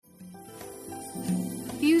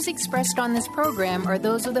views expressed on this program are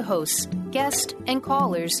those of the hosts, guests, and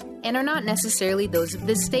callers, and are not necessarily those of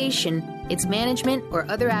this station, its management, or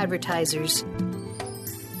other advertisers.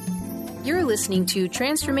 You're listening to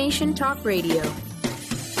Transformation Talk Radio.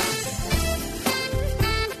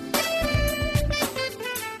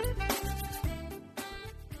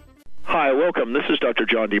 Hi, welcome. This is Dr.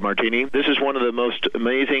 John DeMartini. This is one of the most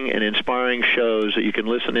amazing and inspiring shows that you can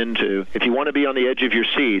listen into. If you want to be on the edge of your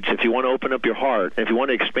seats, if you want to open up your heart, if you want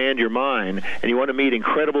to expand your mind, and you want to meet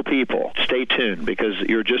incredible people, stay tuned because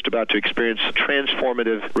you're just about to experience a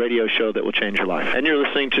transformative radio show that will change your life. And you're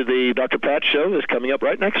listening to the Dr. Pat Show that's coming up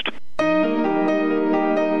right next.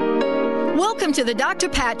 Welcome to the Dr.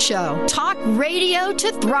 Pat Show. Talk radio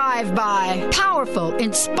to thrive by. Powerful,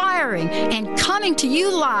 inspiring, and coming to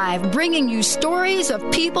you live, bringing you stories of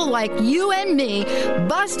people like you and me,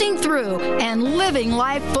 busting through and living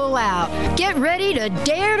life full out. Get ready to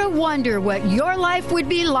dare to wonder what your life would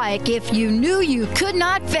be like if you knew you could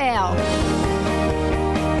not fail.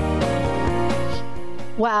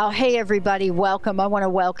 Wow. Hey, everybody. Welcome. I want to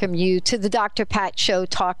welcome you to the Dr. Pat Show,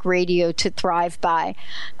 Talk Radio to Thrive By.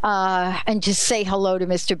 And just say hello to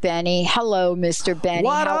Mr. Benny. Hello, Mr. Benny.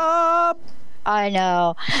 What up? I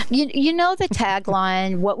know. You know the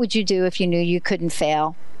tagline, what would you do if you knew you couldn't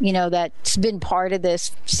fail? You know, that's been part of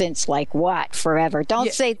this since forever.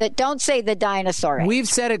 Don't say the dinosaur age. We've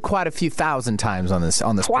said it quite a few thousand times on this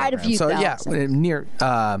quite program. A few thousand. Yeah, near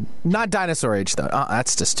not dinosaur age though.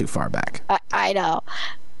 That's just too far back. I know.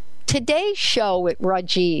 Today's show with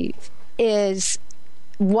Rajiv is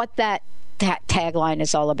what that tagline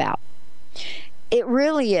is all about. It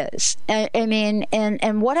really is. I mean,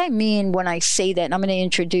 and what I mean when I say that, and I'm going to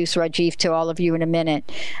introduce Rajiv to all of you in a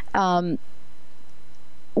minute.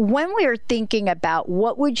 When we are thinking about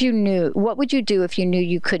what would you do if you knew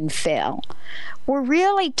you couldn't fail, we're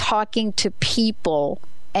really talking to people,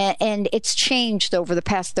 and it's changed over the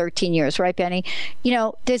past 13 years, right, Benny? You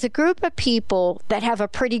know, there's a group of people that have a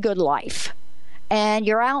pretty good life. And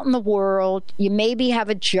you're out in the world, you maybe have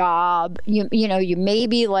a job, you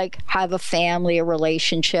maybe have a family, a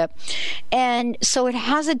relationship. And so it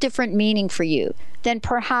has a different meaning for you than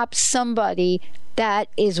perhaps somebody that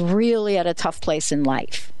is really at a tough place in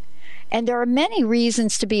life. And there are many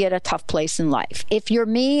reasons to be at a tough place in life. If you're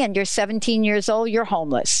me and you're 17 years old, you're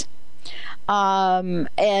homeless.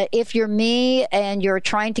 If you're me and you're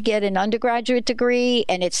trying to get an undergraduate degree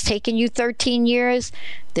and it's taken you 13 years,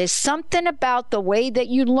 there's something about the way that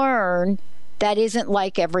you learn that isn't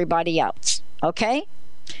like everybody else. Okay?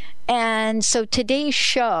 And so today's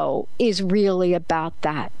show is really about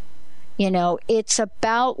that. You know, it's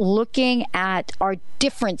about looking at our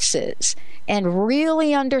differences and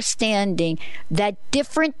really understanding that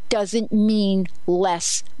different doesn't mean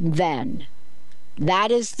less than.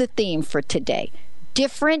 That is the theme for today.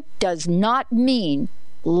 Different does not mean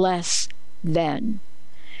less than.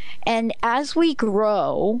 And as we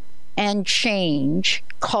grow and change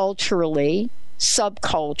culturally,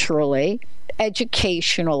 subculturally,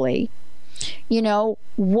 educationally, you know,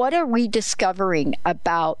 what are we discovering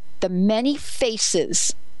about the many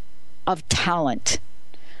faces of talent?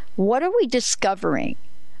 What are we discovering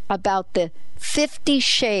about the 50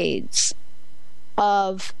 shades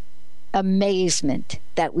of amazement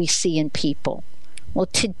that we see in people? Well,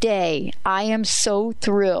 today I am so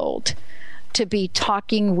thrilled to be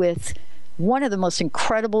talking with one of the most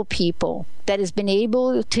incredible people that has been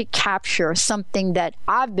able to capture something that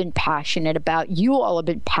I've been passionate about, you all have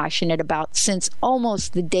been passionate about since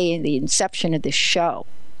almost the day of the inception of this show.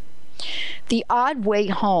 The Odd Way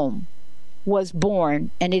Home was born,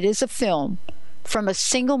 and it is a film, from a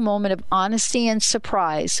single moment of honesty and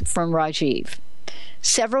surprise from Rajiv.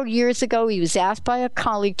 Several years ago, he was asked by a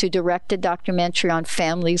colleague to direct a documentary on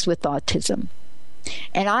families with autism.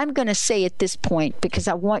 And I'm going to say at this point, because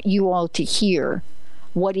I want you all to hear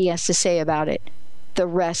what he has to say about it. The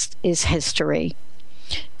rest is history.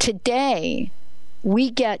 Today, we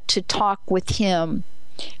get to talk with him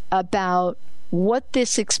about what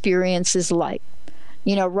this experience is like.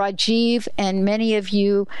 You know, Rajiv, and many of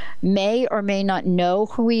you may or may not know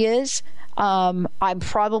who he is. I'm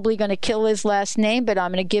probably going to kill his last name, but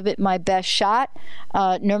I'm going to give it my best shot.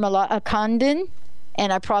 Nirmala Akandan.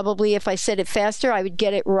 And I probably, if I said it faster, I would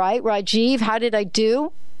get it right. Rajiv, how did I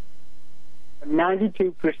do?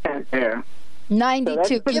 92% there. 92.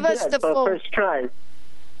 So give us the full. First try.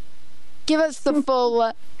 Give us the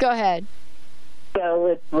full. Go ahead. So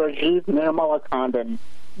it's Rajiv Nirmalakandan.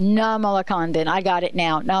 Nirmalakandan. I got it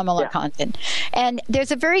now. Nirmalakandan. Yeah. And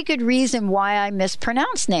there's a very good reason why I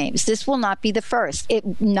mispronounce names. This will not be the first.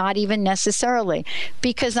 Not even necessarily.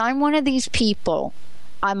 Because I'm one of these people.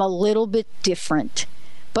 I'm a little bit different.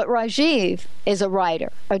 But Rajiv is a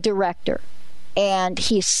writer, a director. And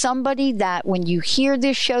he's somebody that when you hear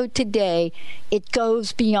this show today, it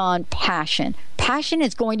goes beyond passion. Passion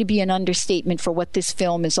is going to be an understatement for what this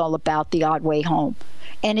film is all about, The Odd Way Home.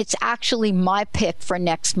 And it's actually my pick for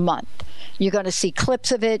next month. You're going to see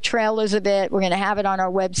clips of it, trailers of it. We're going to have it on our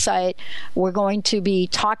website. We're going to be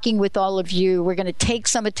talking with all of you. We're going to take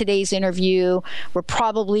some of today's interview. We're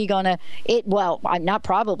probably going to, it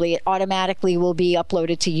automatically will be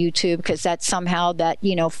uploaded to YouTube because that's somehow that,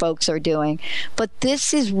 folks are doing. But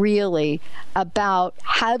this is really about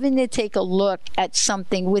having to take a look at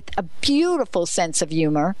something with a beautiful sense of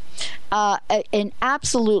humor, an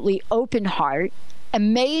absolutely open heart,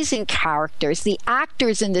 amazing characters. The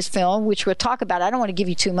actors in this film, which we'll talk about, I don't want to give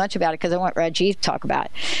you too much about it because I want Rajiv to talk about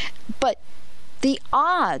it, but the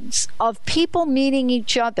odds of people meeting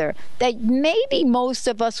each other that maybe most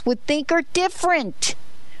of us would think are different,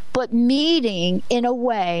 but meeting in a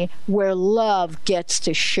way where love gets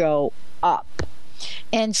to show up.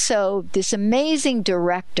 And so this amazing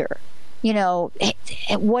director,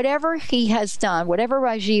 whatever he has done, whatever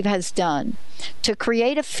Rajiv has done to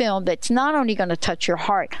create a film that's not only going to touch your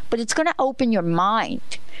heart, but it's going to open your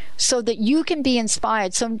mind so that you can be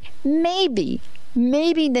inspired. So maybe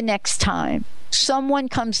the next time someone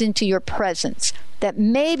comes into your presence that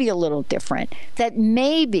may be a little different, that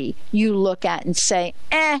maybe you look at and say,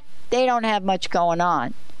 they don't have much going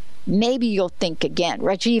on. Maybe you'll think again.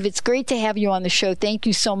 Rajiv, it's great to have you on the show. Thank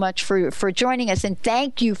you so much for joining us, and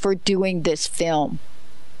thank you for doing this film.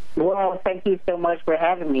 Well, thank you so much for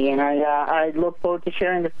having me, and I look forward to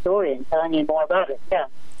sharing the story and telling you more about it. Yeah.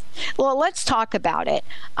 Well, let's talk about it.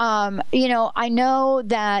 I know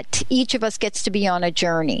that each of us gets to be on a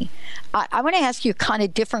journey. I want to ask you a kind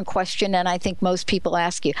of different question than I think most people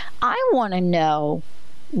ask you. I want to know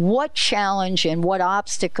what challenge and what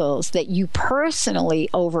obstacles that you personally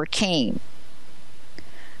overcame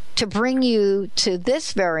to bring you to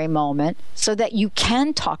this very moment so that you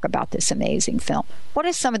can talk about this amazing film. What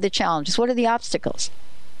are some of the challenges? What are the obstacles?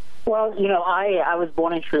 Well, I was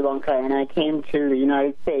born in Sri Lanka, and I came to the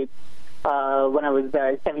United States when I was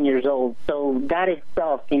 7 years old. So that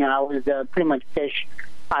itself, I was pretty much fish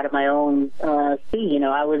out of my own sea.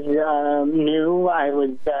 I was new. I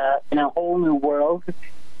was in a whole new world.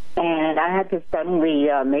 And I had to suddenly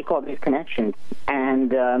make all these connections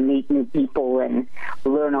and meet new people and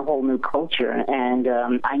learn a whole new culture. And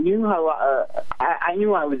I knew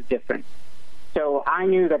I was different. So I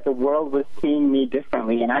knew that the world was seeing me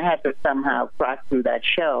differently, and I had to somehow crack through that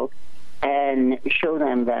shell and show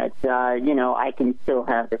them that I can still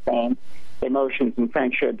have the same emotions and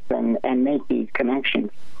friendships and make these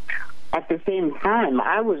connections. At the same time,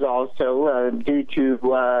 I was also, due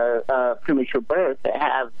to premature birth,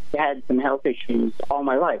 have had some health issues all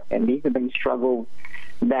my life. And these have been struggles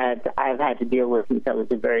that I've had to deal with since I was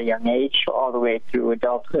a very young age, all the way through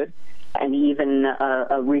adulthood. And even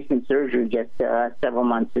a recent surgery just several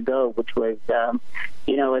months ago, which was, a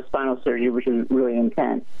spinal surgery, which was really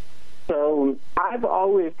intense. So I've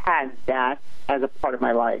always had that as a part of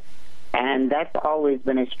my life. And that's always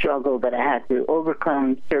been a struggle that I had to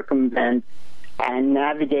overcome, circumvent, and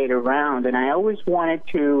navigate around. And I always wanted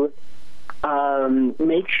to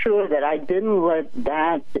make sure that I didn't let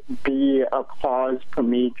that be a cause for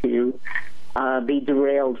me to be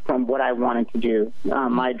derailed from what I wanted to do,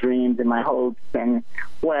 my dreams and my hopes and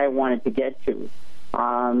what I wanted to get to.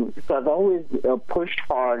 So I've always pushed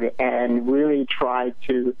hard and really tried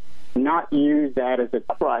to not use that as a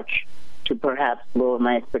crutch to perhaps lower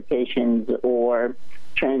my expectations or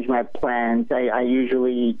change my plans. I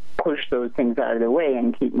usually push those things out of the way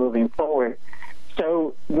and keep moving forward.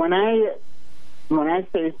 So when I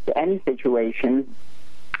face any situation,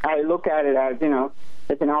 I look at it as,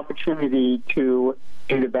 it's an opportunity to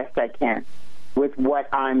do the best I can with what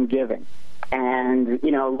I'm given. And,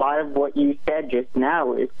 a lot of what you said just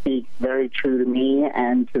now, it speaks very true to me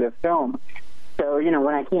and to the film. So,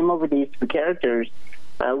 when I came over these two characters,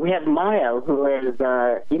 we have Maya, who is,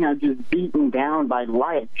 just beaten down by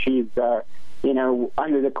life. She's,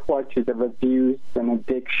 under the clutches of abuse and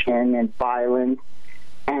addiction and violence.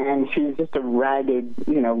 And she's just a ragged,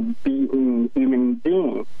 beaten human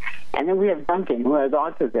being. And then we have Duncan, who has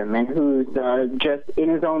autism and who's just in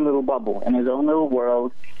his own little bubble, in his own little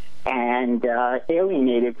world, and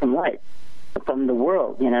alienated from life, from the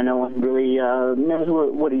world. No one really knows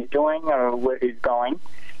what he's doing or where he's going.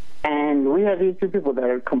 And we have these two people that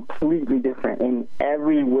are completely different in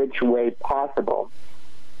every which way possible.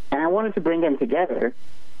 And I wanted to bring them together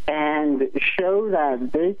and show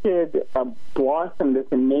that they could blossom this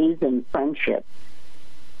amazing friendship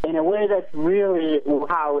in a way that's really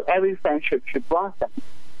how every friendship should blossom.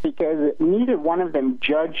 because neither one of them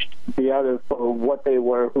judged the other for what they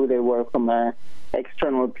were, who they were from an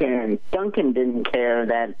external appearance. Duncan didn't care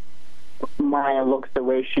that Maya looks the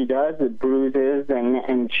way she does, with bruises,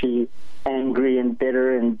 and she's angry and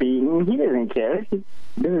bitter and beaten. He doesn't care.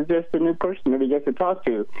 This is just a new person that he gets to talk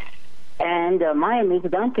to. And Maya meets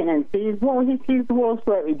Duncan and sees the world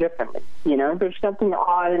slightly differently. There's something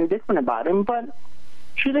odd and different about him, but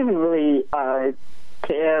she doesn't really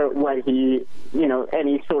care what he,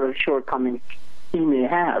 any sort of shortcomings he may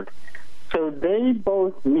have. So they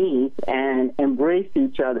both meet and embrace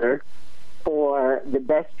each other for the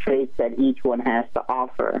best traits that each one has to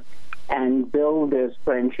offer, and build this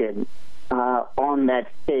friendship on that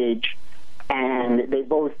stage. And they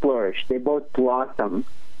both flourish. They both blossom.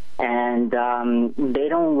 And they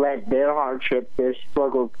don't let their hardships, their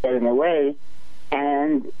struggles get in the way.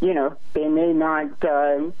 And, they may not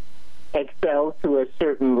excel to a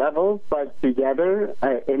certain level, but together,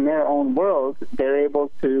 in their own world, they're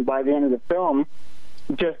able to, by the end of the film,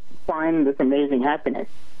 just find this amazing happiness.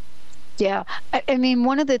 Yeah. I mean,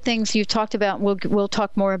 one of the things you talked about, we'll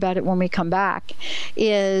talk more about it when we come back,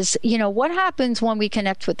 is, what happens when we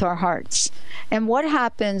connect with our hearts? And what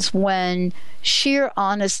happens when sheer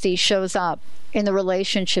honesty shows up in the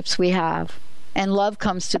relationships we have and love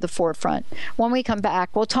comes to the forefront? When we come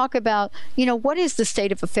back, we'll talk about, what is the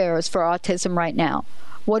state of affairs for autism right now?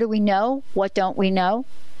 What do we know? What don't we know?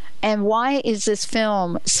 And why is this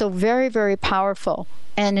film so very, very powerful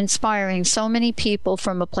and inspiring so many people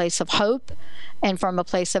from a place of hope and from a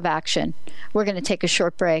place of action? We're going to take a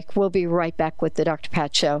short break. We'll be right back with the Dr.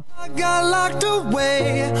 Pat Show. I got locked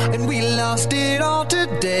away and we lost it all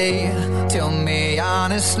today. Tell me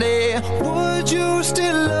honestly, would you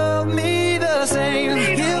still love me the same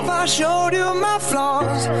if I showed you my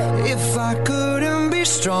flaws? If I couldn't be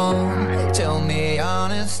strong, tell me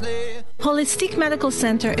honestly. Holistic Medical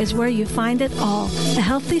Center is where you find it all. A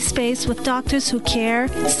healthy space with doctors who care,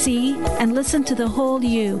 see, and listen to the whole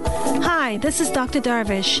you. Hi, this is Dr.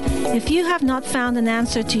 Darvish. If you have not found an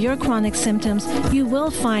answer to your chronic symptoms, you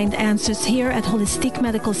will find answers here at Holistic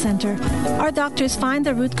Medical Center. Our doctors find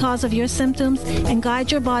the root cause of your symptoms and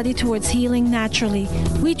guide your body towards healing naturally.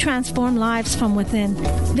 We transform lives from within.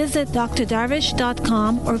 Visit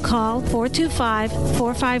drdarvish.com or call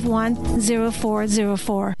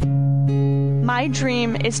 425-451-0404. My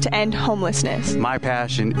dream is to end homelessness. My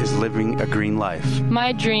passion is living a green life.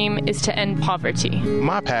 My dream is to end poverty.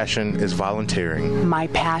 My passion is volunteering. My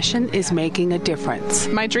passion is making a difference.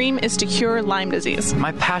 My dream is to cure Lyme disease.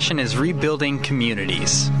 My passion is rebuilding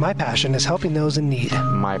communities. My passion is helping those in need.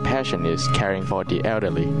 My passion is caring for the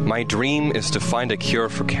elderly. My dream is to find a cure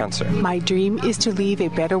for cancer. My dream is to leave a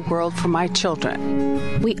better world for my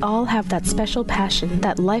children. We all have that special passion,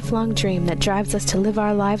 that lifelong dream that drives us to live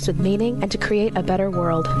our lives with meaning and to create a better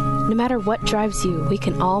world. No matter what drives you, we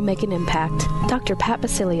can all make an impact. Dr. Pat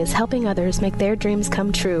Basili is helping others make their dreams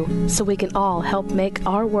come true, so we can all help make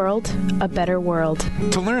our world a better world.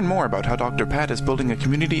 To learn more about how Dr. Pat is building a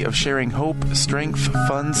community of sharing hope, strength,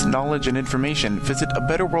 funds, knowledge, and information, visit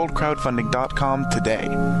abetterworldcrowdfunding.com today.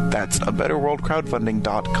 That's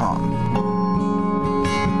abetterworldcrowdfunding.com.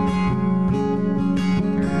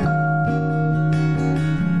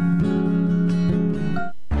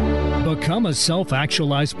 Become a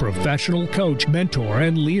self-actualized professional coach, mentor,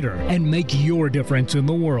 and leader, and make your difference in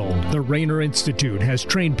the world. The Rainer Institute has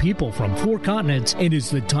trained people from 4 continents and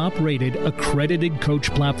is the top-rated, accredited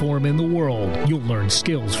coach platform in the world. You'll learn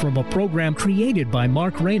skills from a program created by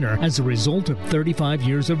Mark Rainer as a result of 35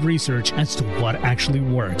 years of research as to what actually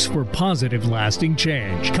works for positive, lasting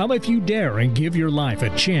change. Come if you dare and give your life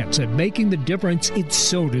a chance at making the difference it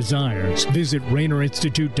so desires. Visit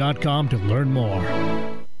RainerInstitute.com to learn more.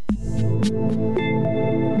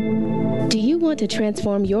 Do you want to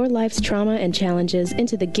transform your life's trauma and challenges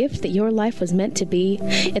into the gift that your life was meant to be?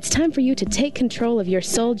 It's time for you to take control of your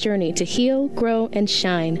soul journey to heal, grow, and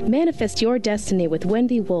shine. Manifest your destiny with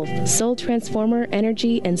Wendy Wolf, soul transformer,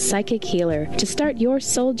 energy, and psychic healer. To start your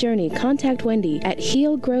soul journey, contact Wendy at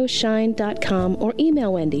healgrowshine.com or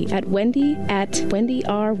email Wendy at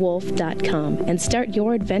wendy@wendyrwolf.com and start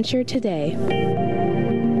your adventure today.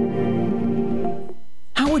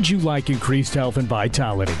 How would you like increased health and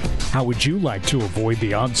vitality? How would you like to avoid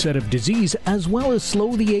the onset of disease as well as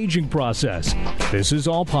slow the aging process? This is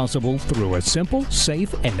all possible through a simple,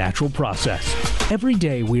 safe, and natural process. Every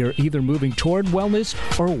day we are either moving toward wellness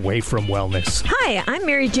or away from wellness. Hi, I'm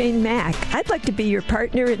Mary Jane Mack. I'd like to be your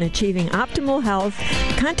partner in achieving optimal health.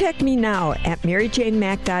 Contact me now at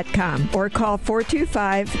maryjanemack.com or call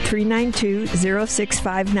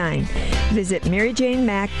 425-392-0659. Visit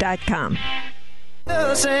maryjanemack.com.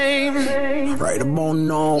 The same. Right about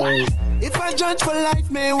now. If I judge for life,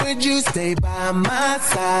 man, would you stay by my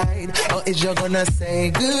side? Or is you gonna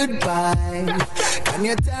say goodbye? Can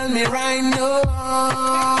you tell me right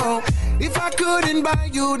now? If I couldn't buy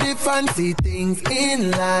you the fancy things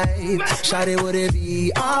in life, shawty, would it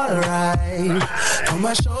be alright? Come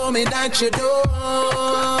and show me that you don't.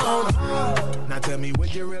 Now tell me,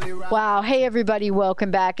 would you really ride? Wow. Hey, everybody.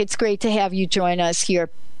 Welcome back. It's great to have you join us here.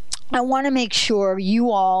 I want to make sure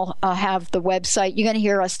you all have the website. You're going to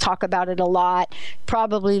hear us talk about it a lot,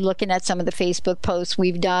 probably looking at some of the Facebook posts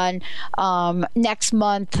we've done. Next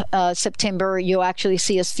month, September, you'll actually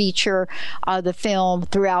see us feature the film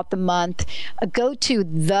throughout the month. Go to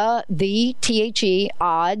the THE,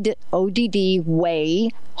 odd, ODD, way,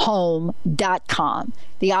 home.com.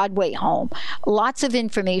 The Odd Way Home. Lots of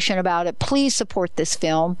information about it. Please support this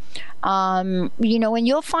film. And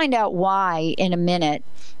you'll find out why in a minute.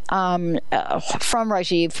 From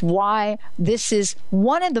Rajiv, why this is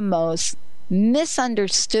one of the most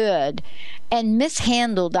misunderstood and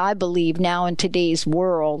mishandled, I believe, now in today's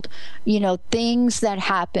world, things that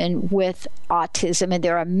happen with autism. And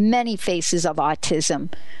there are many faces of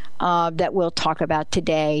autism that we'll talk about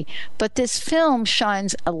today. But this film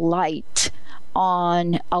shines a light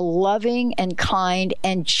on a loving and kind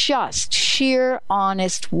and just sheer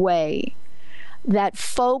honest way that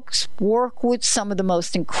folks work with some of the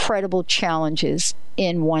most incredible challenges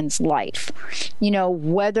in one's life.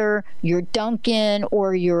 Whether you're Duncan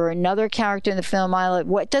or you're another character in the film,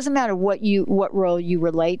 it doesn't matter what role you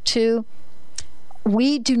relate to.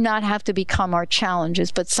 We do not have to become our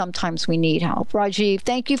challenges, but sometimes we need help. Rajiv,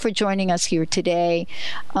 thank you for joining us here today.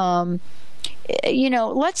 Let's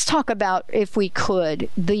talk about, if we could,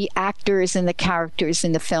 the actors and the characters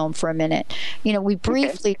in the film for a minute. We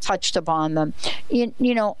briefly touched upon them.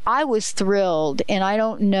 I was thrilled, and I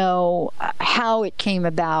don't know how it came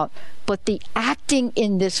about, but the acting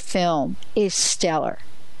in this film is stellar.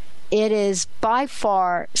 It is by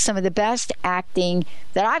far some of the best acting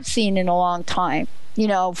that I've seen in a long time,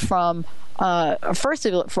 from first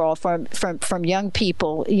of all, from young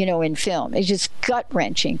people, in film. It's just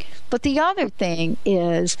gut-wrenching. But the other thing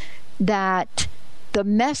is that the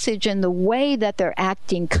message and the way that they're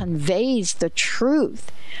acting conveys the truth.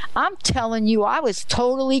 I'm telling you, I was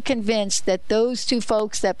totally convinced that those two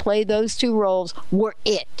folks that played those two roles were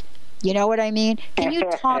it. You know what I mean? Can you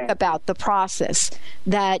talk about the process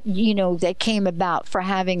that, that came about for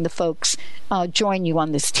having the folks join you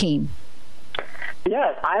on this team?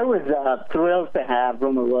 Yes, I was thrilled to have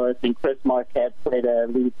Rumor Willis and Chris Marquette play the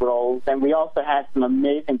lead roles, and we also had some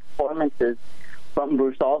amazing performances from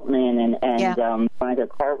Bruce Altman and Veronica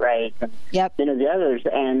Cartwright and the others.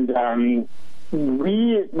 And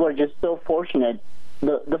we were just so fortunate.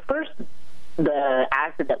 The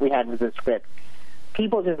asset that we had was the script.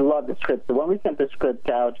 People just loved the script. So when we sent the script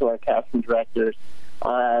out to our casting directors,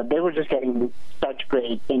 they were just getting such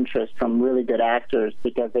great interest from really good actors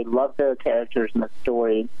because they loved their characters and the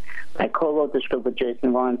story. I co-wrote the script with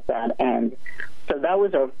Jason Ronstadt, and so that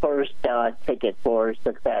was our first ticket for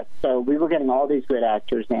success. So we were getting all these good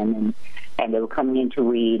actors in, and they were coming in to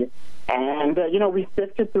read. And, we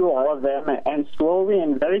sifted through all of them, and slowly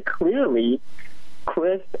and very clearly,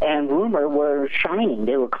 Chris and Rumor were shining.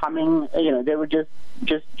 They were coming, they were just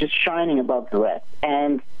shining above the rest.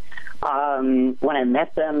 And when I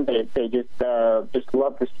met them, they just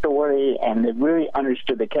loved the story, and they really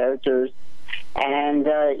understood the characters. And,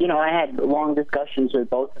 I had long discussions with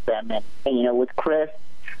both of them. And with Chris,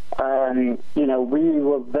 we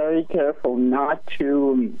were very careful not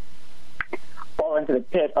to fall into the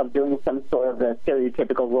pit of doing some sort of a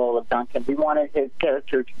stereotypical role of Duncan. We wanted his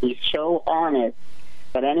character to be so honest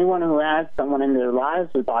that anyone who has someone in their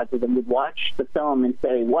lives with autism would watch the film and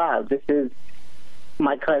say, wow, this is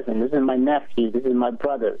my cousin, this is my nephew, this is my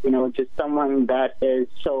brother. Just someone that is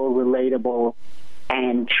so relatable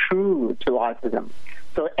and true to autism.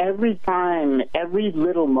 So every time, every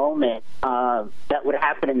little moment that would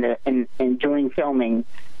happen in during filming,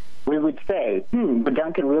 we would say, would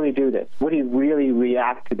Duncan really do this? Would he really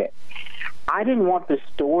react to this? I didn't want the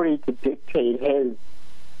story to dictate his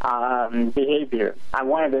behavior. I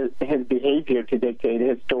wanted his behavior to dictate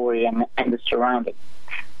his story and the surroundings.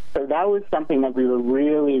 So that was something that we were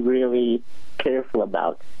really, really careful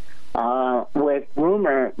about. With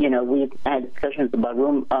Rumor, we had discussions about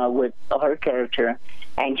with her character,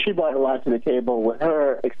 and she brought a lot to the table with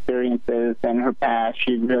her experiences and her past.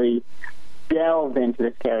 She really delved into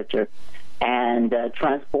this character and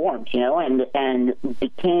transformed, and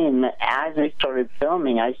became, as we started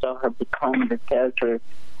filming, I saw her become the character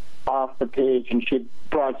off the page, and she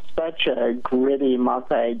brought such a gritty,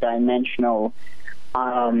 multi-dimensional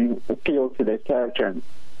feel to this character.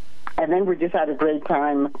 And then we just had a great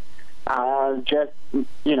time just,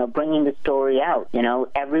 bringing the story out.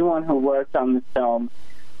 Everyone who worked on the film,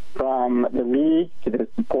 from the lead to the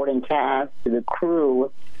supporting cast to the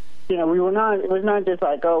crew, it was not just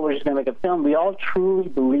like, oh, we're just going to make a film. We all truly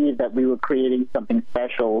believed that we were creating something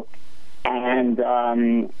special. And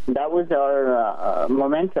that was our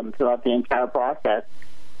momentum throughout the entire process,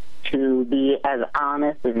 to be as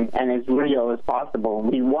honest and as real as possible.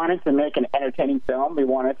 We wanted to make an entertaining film. We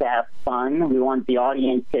wanted to have fun. We wanted the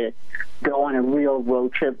audience to go on a real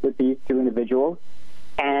road trip with these two individuals.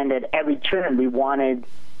 And at every turn, we wanted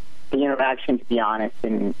the interaction to be honest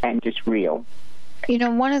and just real.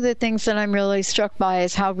 One of the things that I'm really struck by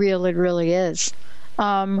is how real it really is.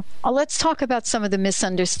 Let's talk about some of the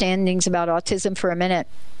misunderstandings about autism for a minute.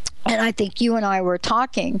 And I think you and I were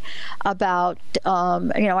talking about,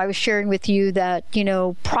 I was sharing with you that,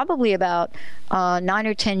 probably about 9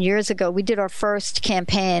 or 10 years ago, we did our first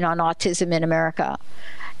campaign on autism in America.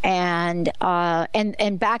 And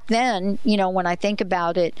back then, when I think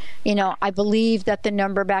about it, I believe that the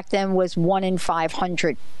number back then was 1 in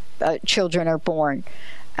 500 children are born.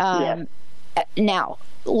 Now,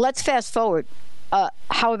 let's fast forward.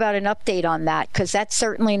 How about an update on that? Because that's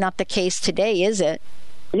certainly not the case today, is it?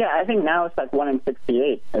 Yeah, I think now it's like 1 in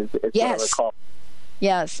 68, is what I recall.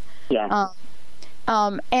 Yes. Yeah.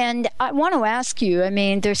 And I want to ask you,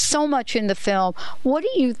 there's so much in the film. What do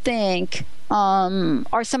you think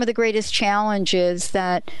are some of the greatest challenges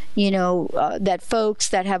that, that folks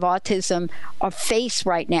that have autism face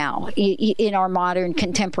right now in our modern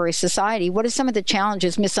contemporary society? What are some of the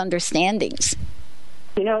challenges, misunderstandings?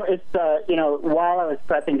 It's, while I was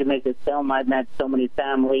prepping to make this film, I've met so many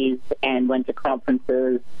families and went to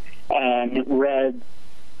conferences and read.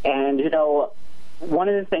 And, one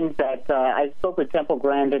of the things that I spoke with Diane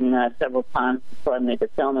Brandon several times before I made the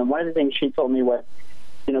film, and one of the things she told me was,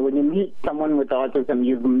 when you meet someone with autism,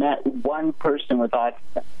 you've met one person with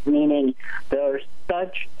autism, meaning there's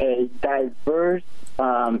such a diverse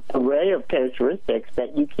array of characteristics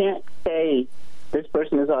that you can't say this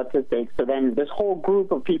person is autistic, so then this whole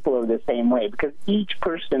group of people are the same way, because each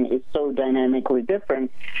person is so dynamically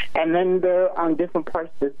different, and then they're on different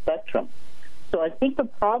parts of the spectrum. So I think the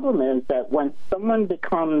problem is that when someone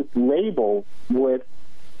becomes labeled with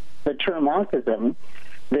the term autism,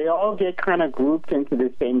 they all get kind of grouped into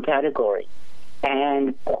the same category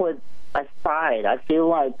and put aside. I feel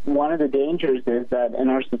like one of the dangers is that in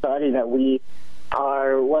our society that we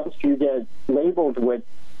are, once you get labeled with,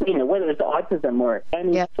 whether it's autism or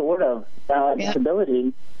any sort of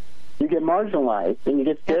disability, you get marginalized and you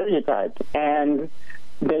get stereotyped. And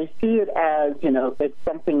they see it as, it's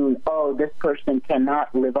something, this person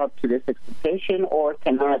cannot live up to this expectation or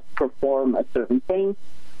cannot perform a certain thing.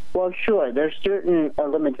 Well, sure, there's certain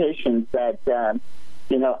limitations that,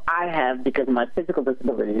 I have because of my physical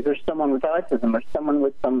disabilities, or someone with autism, or someone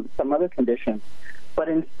with some other condition. But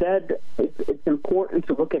instead, it's important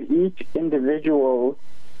to look at each individual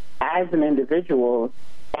as an individual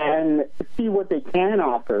and see what they can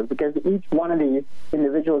offer, because each one of these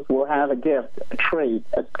individuals will have a gift, a trait,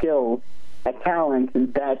 a skill, a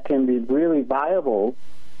talent that can be really viable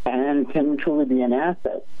and can truly be an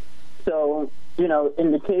asset. So,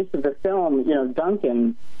 in the case of the film,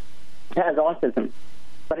 Duncan has autism,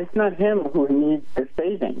 but it's not him who needs the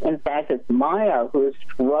saving. In fact, it's Maya who is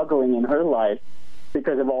struggling in her life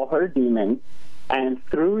because of all her demons, and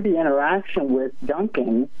through the interaction with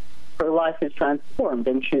Duncan, her life is transformed,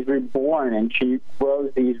 and she's reborn, and she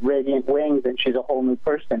grows these radiant wings, and she's a whole new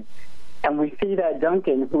person. And we see that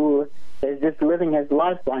Duncan, who is just living his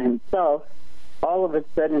life by himself, all of a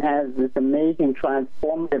sudden has this amazing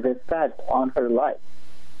transformative effect on her life.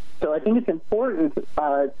 So I think it's important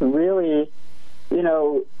to really,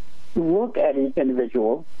 look at each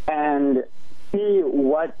individual and see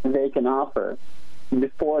what they can offer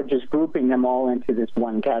before just grouping them all into this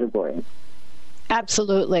one category.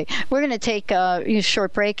 Absolutely. We're going to take a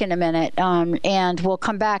short break in a minute, and we'll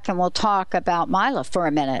come back and we'll talk about Mila for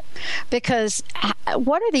a minute. Because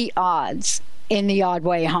what are the odds in the Odd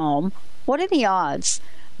Way Home? What are the odds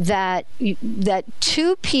that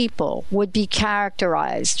two people would be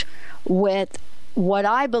characterized with what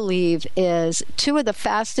I believe is two of the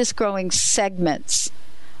fastest growing segments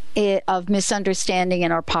of misunderstanding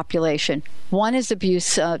in our population? One is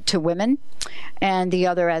abuse to women, and the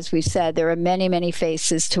other, as we said, there are many, many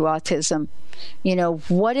faces to autism.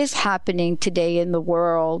 What is happening today in the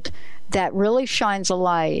world that really shines a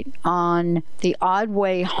light on the Odd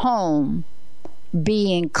Way Home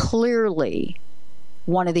being clearly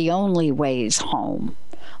one of the only ways home?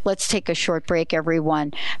 Let's take a short break,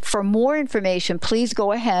 everyone. For more information, please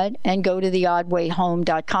go ahead and go to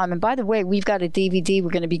theoddwayhome.com. And by the way, we've got a DVD we're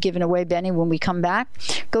going to be giving away, Benny, when we come back.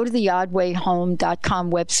 Go to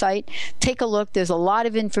theoddwayhome.com website. Take a look. There's a lot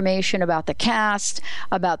of information about the cast,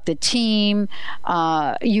 about the team.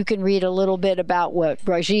 You can read a little bit about what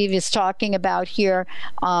Rajiv is talking about here.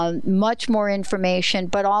 Much more information,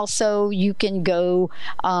 but also you can go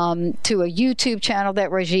to a YouTube channel that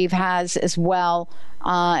Rajiv has as well.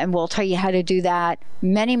 And we'll tell you how to do that.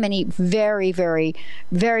 Many very, very,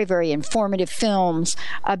 very, very informative films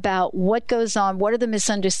about what goes on, what are the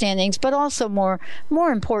misunderstandings, but also more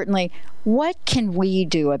importantly, what can we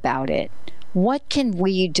do about it? What can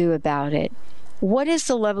we do about it? What is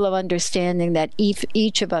the level of understanding that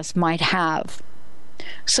each of us might have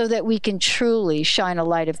so that we can truly shine a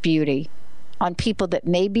light of beauty on people that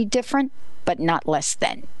may be different, but not less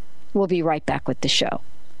than? We'll be right back with the show.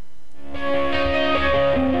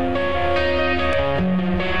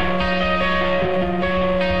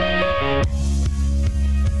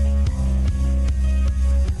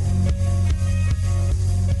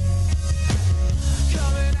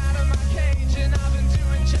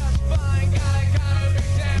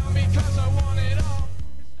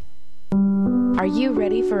 Are you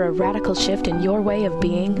ready for a radical shift in your way of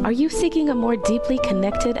being? Are you seeking a more deeply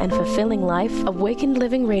connected and fulfilling life? Awakened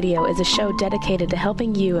Living Radio is a show dedicated to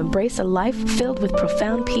helping you embrace a life filled with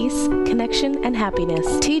profound peace, connection, and happiness.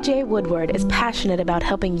 TJ Woodward is passionate about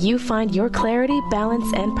helping you find your clarity,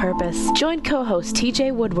 balance, and purpose. Join co-host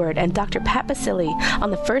TJ Woodward and Dr. Pat Basili on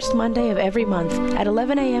the first Monday of every month at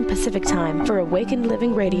 11 a.m. Pacific Time for Awakened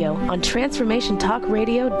Living Radio on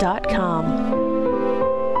TransformationTalkRadio.com.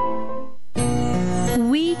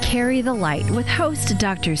 We Carry the Light with host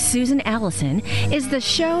Dr. Susan Allison is the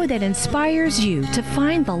show that inspires you to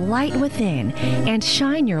find the light within and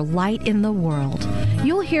shine your light in the world.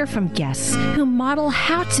 You'll hear from guests who model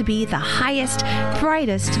how to be the highest,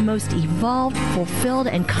 brightest, most evolved, fulfilled,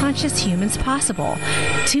 and conscious humans possible.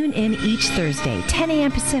 Tune in each Thursday, 10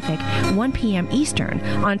 a.m. Pacific, 1 p.m. Eastern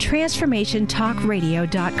on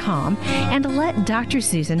TransformationTalkRadio.com and let Dr.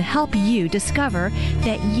 Susan help you discover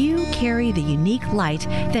that you carry the unique light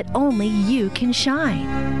that only you can shine.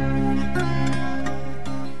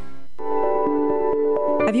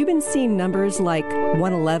 Have you been seeing numbers like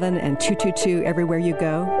 111 and 222 everywhere you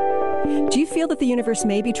go? Do you feel that the universe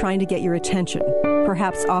may be trying to get your attention,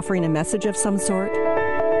 perhaps offering a message of some sort?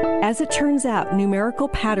 As it turns out, numerical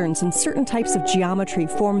patterns and certain types of geometry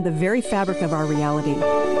form the very fabric of our reality,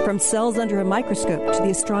 from cells under a microscope to the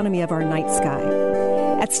astronomy of our night sky.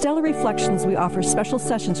 At Stellar Reflections, we offer special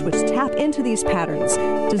sessions which tap into these patterns,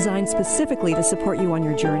 designed specifically to support you on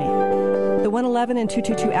your journey. The 111 and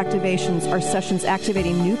 222 activations are sessions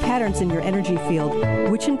activating new patterns in your energy field,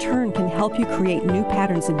 which in turn can help you create new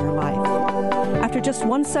patterns in your life. After just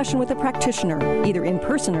one session with a practitioner, either in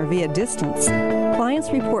person or via distance,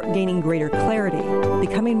 clients report gaining greater clarity,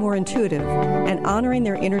 becoming more intuitive, and honoring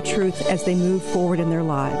their inner truth as they move forward in their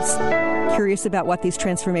lives. Curious about what these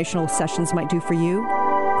transformational sessions might do for you?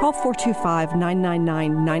 Call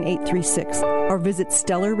 425-999-9836 or visit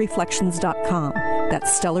StellarReflections.com.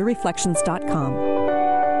 That's StellarReflections.com.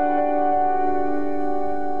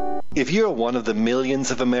 If you're one of the millions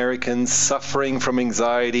of Americans suffering from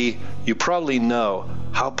anxiety, you probably know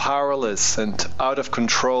how powerless and out of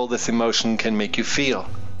control this emotion can make you feel.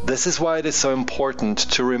 This is why it is so important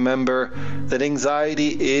to remember that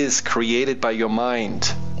anxiety is created by your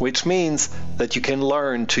mind, which means that you can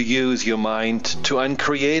learn to use your mind to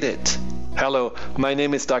uncreate it. Hello, my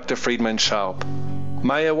name is Dr. Friedman Schaub.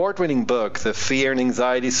 My award-winning book, The Fear and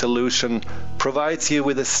Anxiety Solution, provides you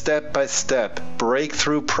with a step-by-step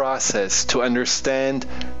breakthrough process to understand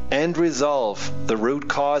and resolve the root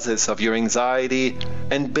causes of your anxiety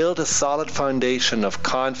and build a solid foundation of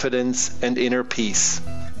confidence and inner peace.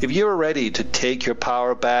 If you're ready to take your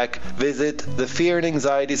power back, visit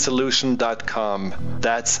thefearandanxietysolution.com.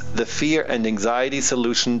 That's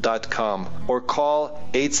thefearandanxietysolution.com or call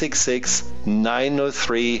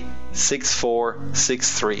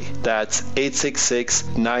 866-903-6463. That's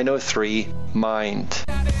 866-903-MIND.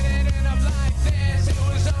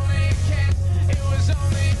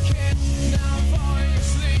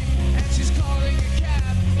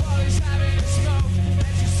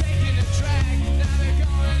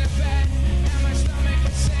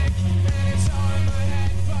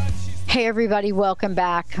 Hey, everybody, welcome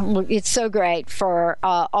back. It's so great for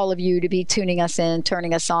all of you to be tuning us in,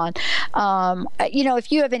 turning us on.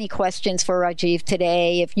 If you have any questions for Rajiv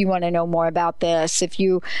today, if you want to know more about this, if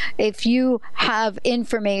you have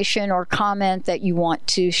information or comment that you want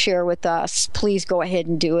to share with us, please go ahead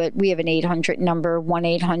and do it. We have an 800 number,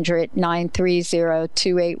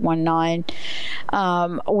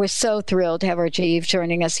 1-800-930-2819. We're so thrilled to have Rajiv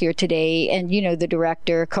joining us here today. And, the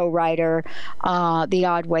director, co-writer,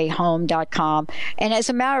 theoddwayhome.com. And as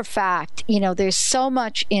a matter of fact, there's so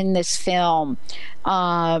much in this film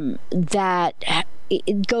that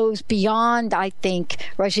it goes beyond, I think,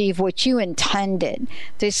 Rajiv, what you intended.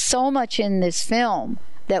 There's so much in this film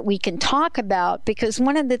that we can talk about, because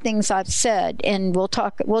one of the things I've said, and we'll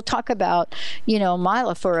talk about,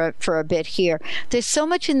 Mila for a bit here. There's so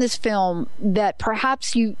much in this film that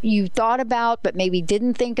perhaps you thought about, but maybe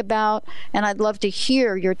didn't think about, and I'd love to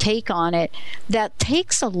hear your take on it. That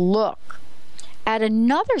takes a look at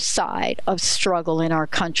another side of struggle in our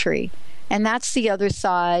country. And that's the other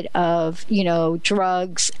side of,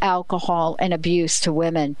 drugs, alcohol, and abuse to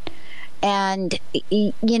women. And,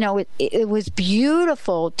 it was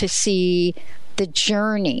beautiful to see the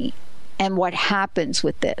journey and what happens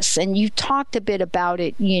with this. And you talked a bit about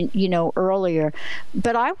it, earlier,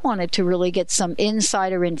 but I wanted to really get some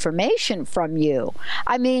insider information from you.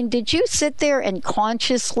 I mean, did you sit there and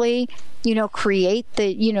consciously, create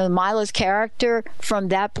the, Mila's character from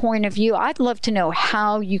that point of view? I'd love to know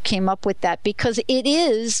how you came up with that, because it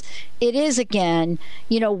is again,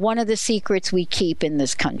 one of the secrets we keep in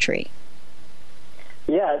this country.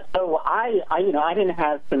 Yeah, so I didn't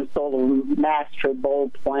have some sort of master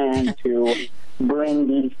bold plan to bring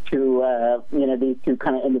these two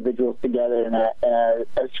kind of individuals together in a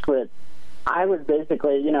script. I was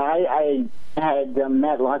basically, I had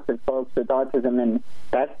met lots of folks with autism, and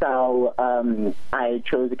that's how I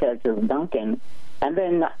chose the character of Duncan. And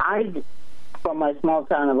then from my small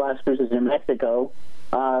town of Las Cruces, New Mexico,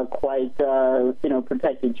 quite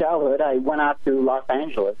protected childhood, I went out to Los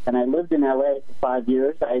Angeles, and I lived in LA for 5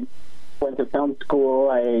 years. I went to film school.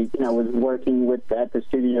 I was working at the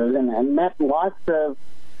studios, and I met lots of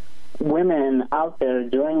women out there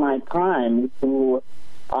during my time who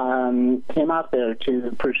came out there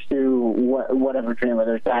to pursue whatever dream,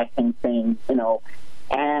 whether it's acting, singing,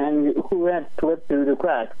 and who had slipped through the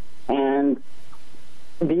cracks. And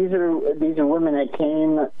these are women that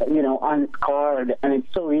came, unscarred, and it's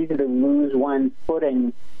so easy to lose one's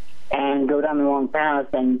footing and go down the wrong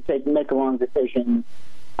path and make the wrong decision.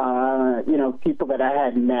 People that I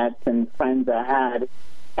had met and friends I had,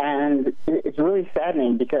 and it's really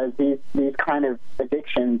saddening, because these kind of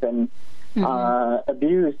addictions and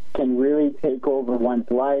abuse can really take over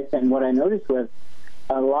one's life. And what I noticed was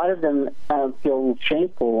a lot of them feel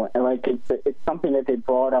shameful, like it's something that they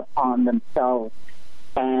brought upon themselves.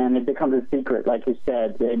 And it becomes a secret, like you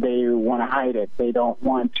said. They want to hide it. They don't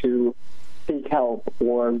want to seek help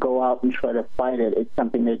or go out and try to fight it. It's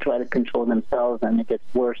something they try to control themselves, and it gets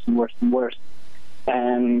worse and worse and worse.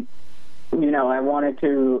 And, I wanted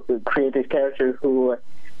to create this character who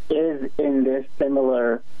is in this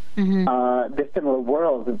similar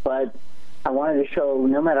world, but I wanted to show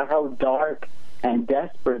no matter how dark and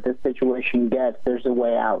desperate the situation gets, there's a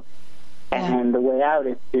way out. And the way out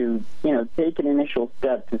is to, take an initial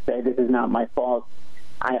step to say, this is not my fault.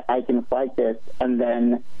 I can fight this. And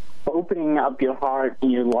then opening up your heart and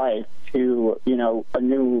your life to, a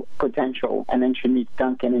new potential. And then she meets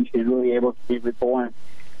Duncan, and she's really able to be reborn.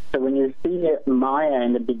 So when you see Maya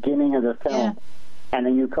in the beginning of the film, and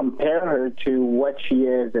then you compare her to what she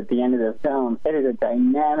is at the end of the film, it is a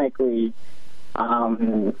dynamically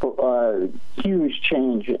huge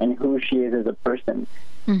change in who she is as a person.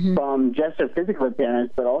 From just her physical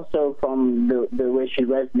appearance, but also from the way she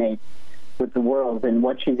resonates with the world and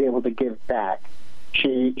what she's able to give back.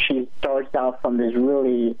 She starts out from this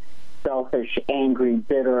really selfish, angry,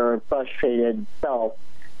 bitter, frustrated self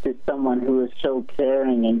to someone who is so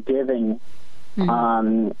caring and giving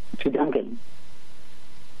to Duncan.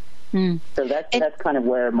 So that's kind of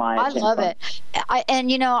where I love it. I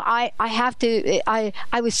have to. I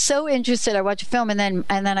was so interested. I watched a film, and then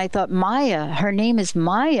I thought, Maya. Her name is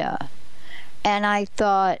Maya, and I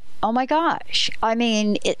thought, oh my gosh. I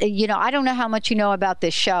mean, I don't know how much you know about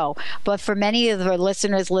this show, but for many of the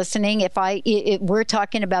listeners listening, we're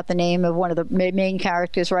talking about the name of one of the main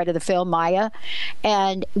characters, right, of the film, Maya,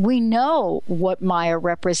 and we know what Maya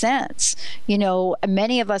represents.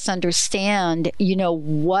 Many of us understand,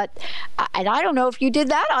 what, and I don't know if you did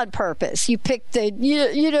that on purpose. You picked a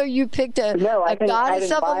goddess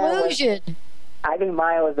of illusion. I think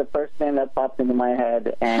Maya was the first name that popped into my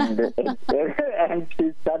head, and and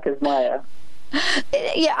she stuck as Maya.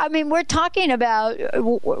 Yeah, I mean, we're talking about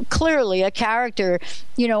clearly a character,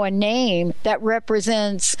 a name that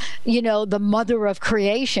represents, the mother of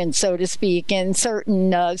creation, so to speak, in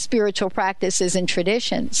certain spiritual practices and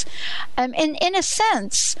traditions. And in a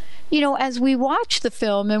sense, as we watch the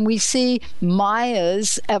film and we see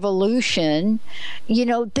Maya's evolution,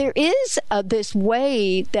 there is this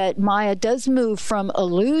way that Maya does move from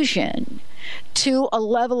illusion to a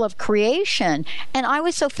level of creation. And I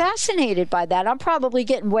was so fascinated by that. I'm probably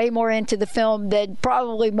getting way more into the film than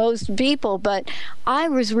probably most people, but I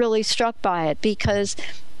was really struck by it because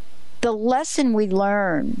the lesson we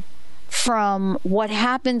learn from what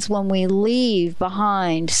happens when we leave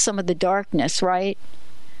behind some of the darkness, right?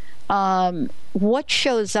 What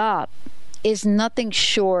shows up is nothing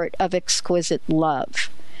short of exquisite love.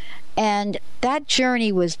 And that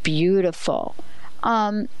journey was beautiful.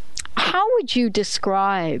 How would you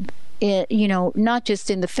describe it, not just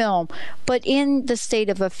in the film, but in the state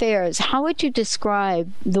of affairs? How would you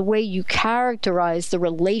describe the way you characterize the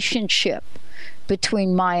relationship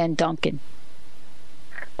between Maya and Duncan?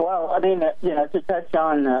 Well, I mean, to touch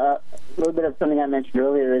on a little bit of something I mentioned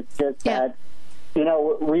earlier, it's just that,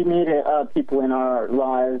 we meet people in our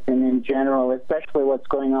lives and in general, especially what's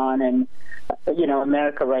going on in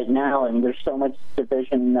America right now, and there's so much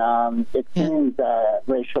division, it seems,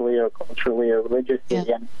 racially or culturally or religiously,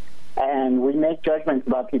 and we make judgments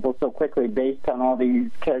about people so quickly based on all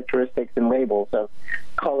these characteristics and labels of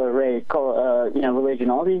color, race, religion,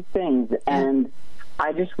 all these things, and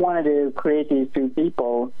I just wanted to create these two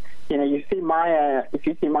people. You see Maya, if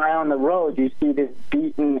you see Maya on the road, you see this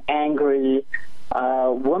beaten, angry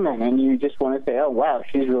woman, and you just want to say, oh, wow,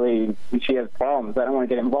 she has problems. I don't want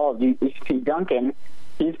to get involved. You see Duncan,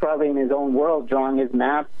 he's probably in his own world drawing his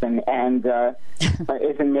maps and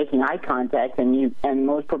isn't making eye contact, and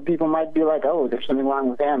most people might be like, oh, there's something wrong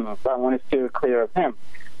with him. I want to steer clear of him.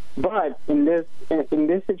 But in this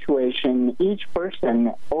situation, each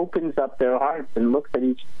person opens up their hearts and looks at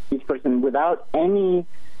each person without any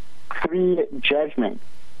pre-judgment,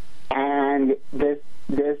 and this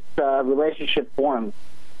relationship forms.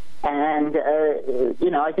 And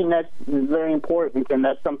I think that's very important, and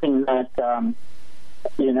that's something that I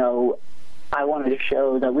wanted to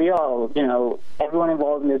show, that we all, everyone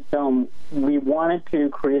involved in this film, we wanted to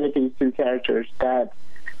create these two characters that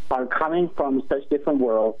are coming from such different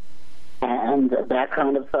worlds, and that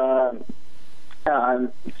kind of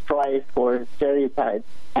strife or stereotypes,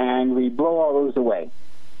 and we blow all those away.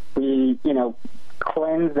 We,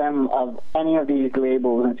 cleanse them of any of these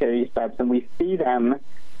labels and stereotypes, and we see them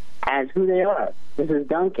as who they are. This is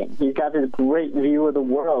Duncan. He's got this great view of the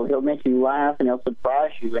world. He'll make you laugh, and he'll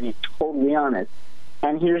surprise you, and he's totally honest.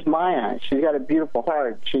 And here's Maya. She's got a beautiful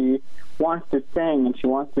heart. She wants to sing, and she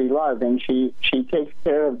wants to be loved, and she takes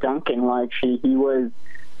care of Duncan like he was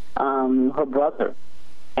her brother.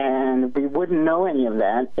 And we wouldn't know any of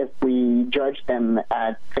that if we judged them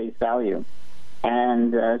at face value.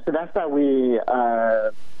 And so that's how we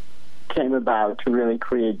came about to really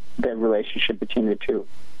create the relationship between the two.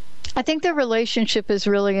 I think the relationship is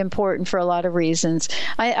really important for a lot of reasons.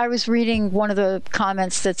 I was reading one of the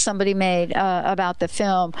comments that somebody made about the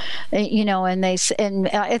film, and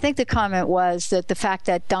I think the comment was that the fact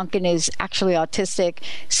that Duncan is actually autistic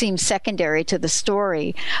seems secondary to the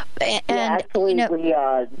story. And, actually, we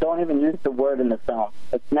don't even use the word in the film.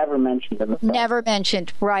 It's never mentioned in the film. Never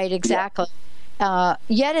mentioned, right, exactly. Yeah.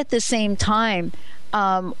 Yet at the same time,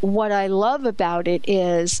 what I love about it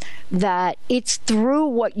is that it's through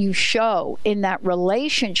what you show in that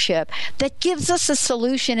relationship that gives us a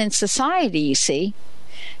solution in society, you see.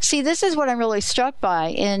 See, this is what I'm really struck by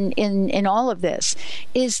in all of this,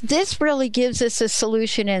 is this really gives us a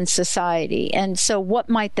solution in society. And so what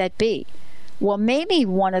might that be? Well, maybe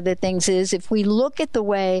one of the things is if we look at the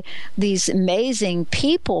way these amazing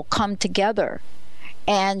people come together,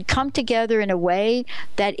 and come together in a way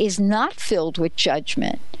that is not filled with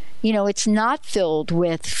judgment. It's not filled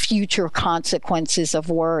with future consequences of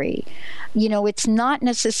worry. It's not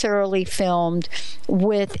necessarily filmed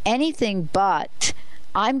with anything but,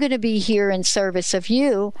 I'm going to be here in service of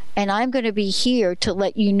you, and I'm going to be here to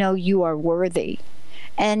let you know you are worthy.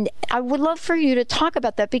 And I would love for you to talk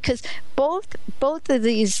about that, because both of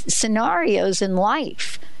these scenarios in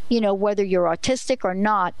life, whether you're autistic or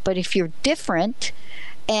not, but if you're different,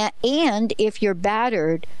 and if you're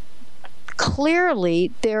battered,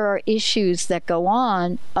 clearly there are issues that go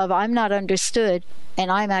on of I'm not understood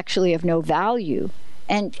and I'm actually of no value.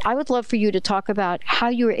 And I would love for you to talk about how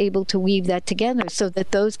you were able to weave that together so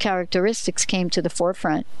that those characteristics came to the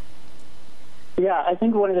forefront. Yeah, I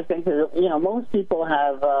think one of the things is, most people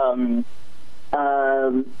have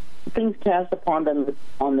things cast upon them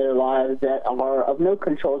on their lives that are of no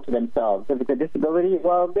control to themselves. If it's a disability,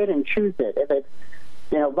 well, they didn't choose it. If it's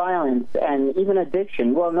violence and even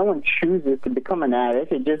addiction, well, no one chooses to become an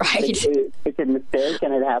addict. It just it's a mistake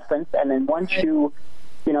and it happens. And then once you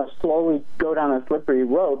slowly go down a slippery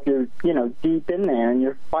rope, you're deep in there and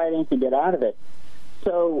you're fighting to get out of it.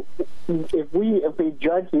 So if we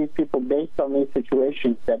judge these people based on these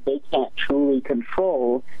situations that they can't truly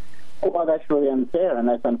control, well, that's really unfair and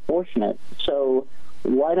that's unfortunate. So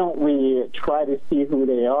why don't we try to see who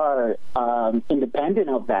they are independent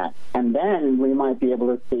of that? And then we might be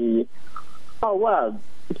able to see, oh, wow,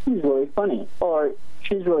 she's really funny, or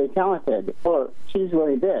she's really talented, or she's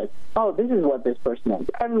really this. Oh, this is what this person is.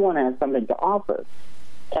 Everyone has something to offer.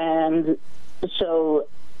 And so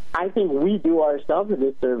I think we do ourselves a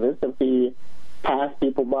disservice if we pass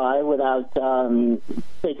people by without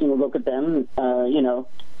taking a look at them.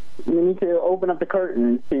 We need to open up the curtain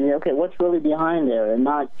and see, okay, what's really behind there, and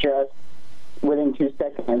not just within 2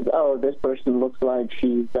 seconds, oh, this person looks like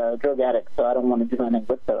she's a drug addict, so I don't want to do anything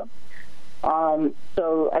with her.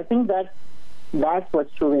 So I think that's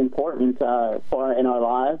what's truly important in our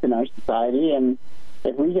lives, in our society, and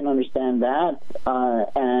if we can understand that,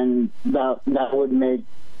 and that would make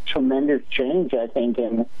tremendous change, I think,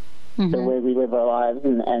 in the way we live our lives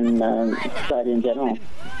and society in general.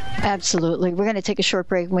 Absolutely. We're going to take a short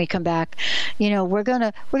break. When we come back, we're going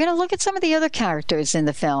to look at some of the other characters in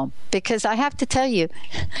the film, because I have to tell you,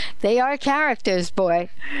 they are characters, boy.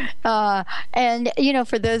 And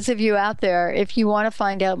for those of you out there, if you want to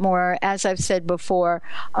find out more, as I've said before,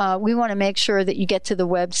 we want to make sure that you get to the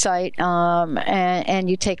website and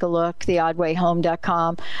you take a look,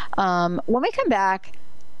 theoddwayhome.com. When we come back,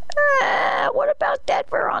 what about that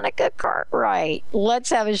Veronica Cartwright? Let's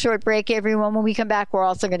have a short break, everyone. When we come back, we're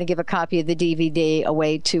also going to give a copy of the DVD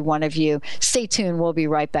away to one of you. Stay tuned. We'll be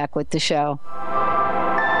right back with the show.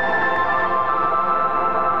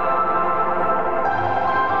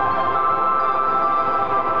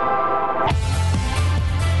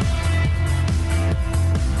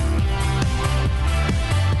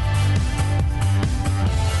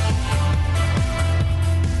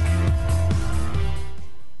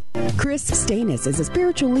 Chris Stanis is a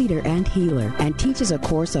spiritual leader and healer and teaches a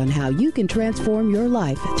course on how you can transform your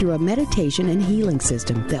life through a meditation and healing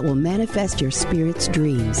system that will manifest your spirit's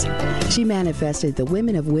dreams. She manifested the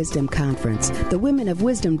Women of Wisdom Conference, the Women of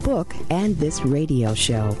Wisdom book, and this radio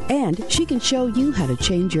show. And she can show you how to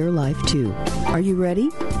change your life too. Are you ready?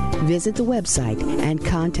 Visit the website and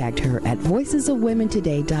contact her at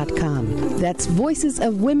voicesofwomentoday.com. That's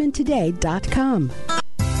voicesofwomentoday.com.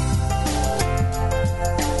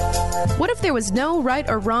 What if there was no right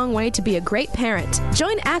or wrong way to be a great parent?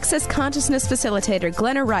 Join Access Consciousness Facilitator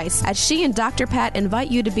Glenna Rice as she and Dr. Pat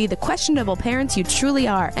invite you to be the questionable parents you truly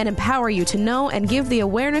are and empower you to know and give the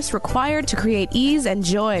awareness required to create ease and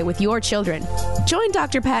joy with your children. Join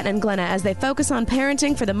Dr. Pat and Glenna as they focus on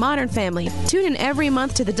parenting for the modern family. Tune in every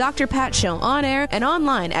month to the Dr. Pat Show on air and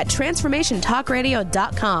online at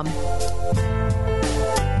transformationtalkradio.com.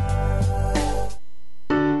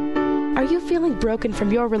 Are you feeling broken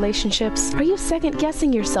from your relationships? Are you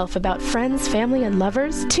second-guessing yourself about friends, family, and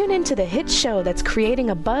lovers? Tune in to the hit show that's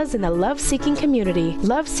creating a buzz in the love-seeking community,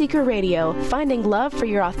 Love Seeker Radio, finding love for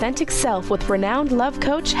your authentic self with renowned love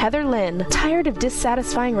coach Heather Lynn. Tired of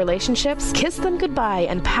dissatisfying relationships? Kiss them goodbye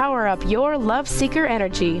and power up your love seeker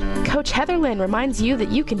energy. Coach Heather Lynn reminds you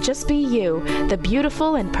that you can just be you, the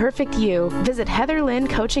beautiful and perfect you. Visit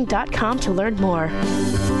heatherlynncoaching.com to learn more.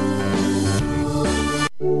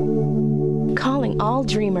 Calling all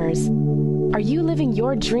dreamers. Are you living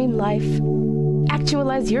your dream life?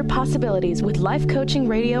 Actualize your possibilities with Life Coaching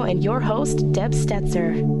Radio and your host, Deb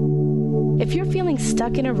Stetzer. If you're feeling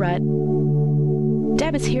stuck in a rut,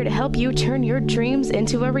 Deb is here to help you turn your dreams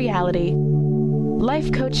into a reality.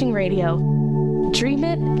 Life Coaching Radio. Dream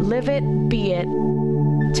it, live it, be it.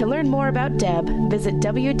 To learn more about Deb, visit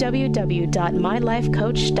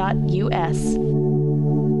www.mylifecoach.us.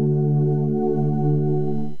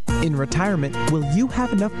 In retirement, will you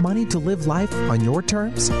have enough money to live life on your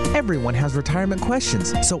terms? Everyone has retirement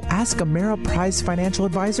questions, so ask Ameriprise financial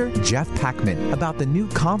advisor Jeff Packman about the new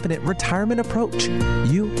Confident Retirement Approach.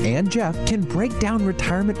 You and Jeff can break down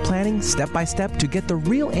retirement planning step by step to get the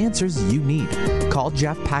real answers you need. Call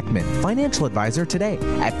Jeff Packman, financial advisor, today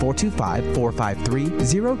at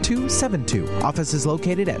 425-453-0272. Office is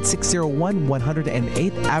located at 601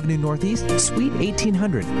 108th Avenue Northeast, Suite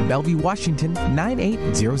 1800, Bellevue, Washington,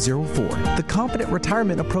 98004. The Confident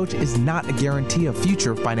Retirement Approach is not a guarantee of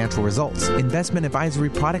future financial results. Investment advisory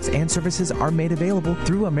products and services are made available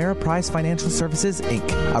through Ameriprise Financial Services,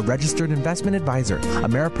 Inc., a registered investment advisor.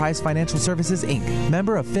 Ameriprise Financial Services, Inc.,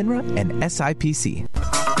 member of FINRA and SIPC.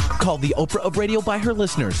 Called the Oprah of radio by her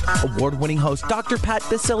listeners, award-winning host Dr. Pat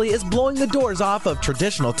Baccili is blowing the doors off of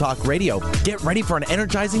traditional talk radio. Get ready for an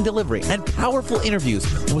energizing delivery and powerful interviews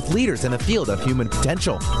with leaders in the field of human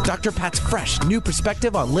potential. Dr. Pat's fresh, new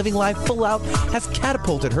perspective on living life full out has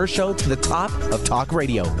catapulted her show to the top of talk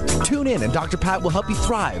radio. Tune in and Dr. Pat will help you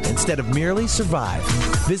thrive instead of merely survive.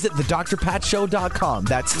 Visit thedrpatshow.com.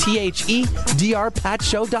 That's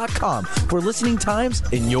THEDRPatshow.com for listening times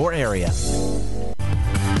in your area.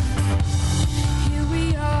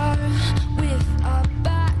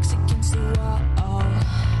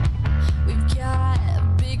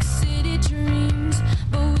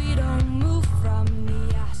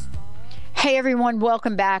 Hey, everyone.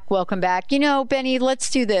 Welcome back. Welcome back. You know, Benny, let's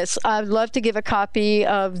do this. I'd love to give a copy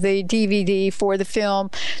of the DVD for the film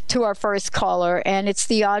to our first caller, and it's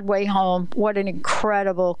The Odd Way Home. What an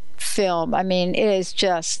incredible film. I mean, it is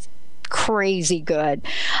just crazy good.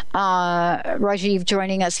 Rajiv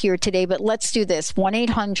joining us here today, but let's do this.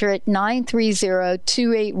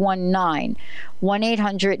 1-800-930-2819.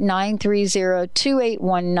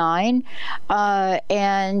 1-800-930-2819.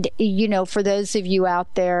 And, you know, for those of you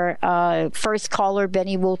out there, first caller,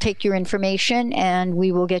 Benny will take your information and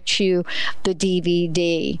we will get you the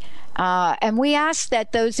DVD. And we ask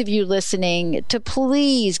that those of you listening to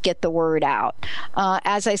please get the word out.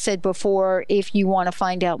 As I said before, if you want to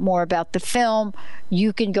find out more about the film,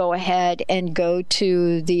 you can go ahead and go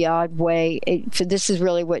to The Odd Way. This is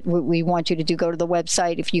really what we want you to do. Go to the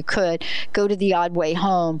website if you could. Go to The Odd Way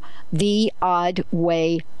Home,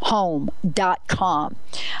 theoddwayhome.com.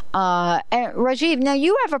 And Rajiv, now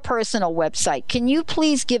you have a personal website. Can you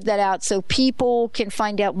please give that out so people can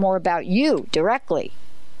find out more about you directly?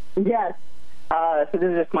 Yes. So this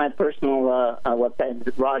is just my personal website.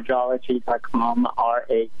 It's rajology.com,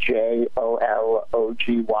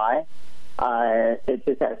 RAJOLOGY. It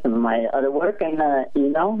just has some of my other work and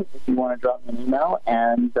email, if you want to drop me an email.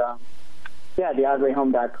 And,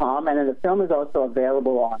 theoddwayhome.com. And then the film is also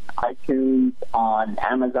available on iTunes, on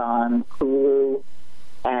Amazon, Hulu,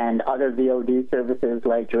 and other VOD services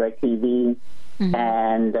like DirecTV,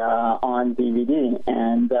 and on DVD.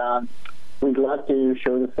 And we'd love to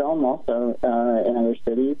show the film also in other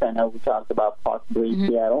cities. I know we talked about possibly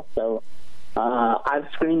Seattle. So I've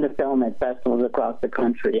screened the film at festivals across the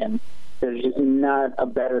country, and there's just not a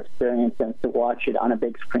better experience than to watch it on a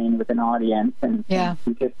big screen with an audience and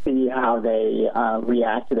to see how they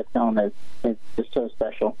react to the film is just so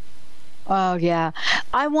special. Oh, yeah.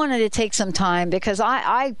 I wanted to take some time because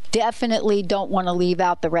I definitely don't want to leave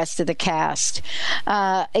out the rest of the cast.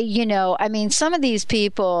 You know, I mean, some of these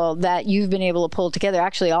people that you've been able to pull together,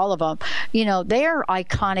 actually all of them, you know, they are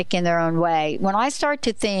iconic in their own way. When I start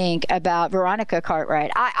to think about Veronica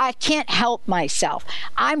Cartwright, I can't help myself.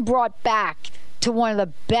 I'm brought back to one of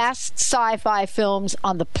the best sci-fi films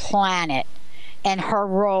on the planet, and her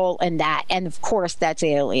role in that. And of course, that's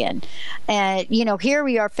Alien. And, you know, here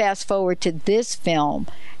we are, fast forward to this film.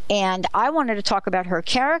 And I wanted to talk about her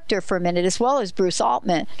character for a minute, as well as Bruce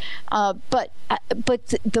Altman. But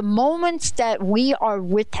the moments that we are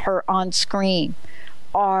with her on screen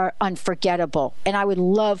are unforgettable. And I would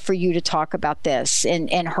love for you to talk about this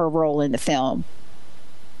and her role in the film.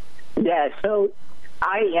 Yeah, so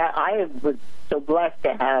I was so blessed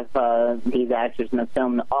to have these actors in the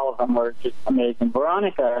film. All of them were just amazing.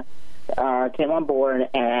 Veronica came on board,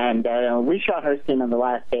 and we shot her scene on the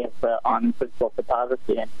last day on principal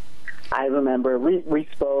photography. And I remember we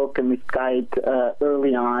spoke and we Skyped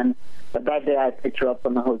early on. But that day I picked her up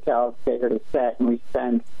from the hotel, stayed at the set, and we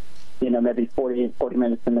spent, you know, maybe 40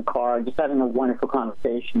 minutes in the car just having a wonderful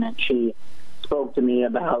conversation. And she spoke to me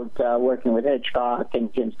about working with Hitchcock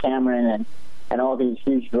and James Cameron and all these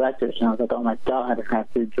huge directors. And I was like, oh, my God, I have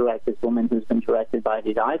to direct this woman who's been directed by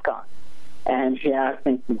these icons. And she asked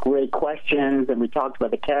me some great questions, and we talked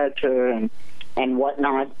about the character and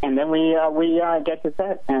whatnot. And then we get to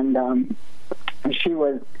set, and she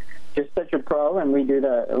was just such a pro. And we do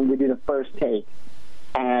the first take,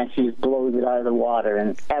 and she just blows it out of the water.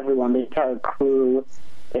 And everyone, the entire crew,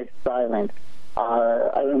 is silent.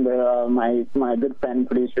 I remember my good friend and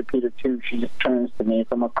producer, Peter, too, she just turns to me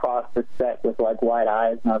from across the set with, like, wide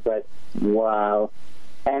eyes, and I was like, wow.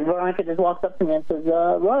 And Veronica just walks up to me and says,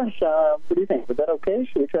 Rush, what do you think? Was that okay?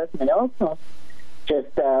 Should we try something else?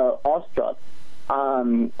 Just awestruck.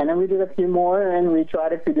 And then we did a few more, and we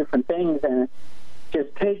tried a few different things, and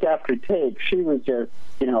just take after take, she was just,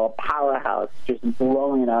 a powerhouse, just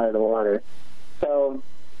blowing it out of the water. So,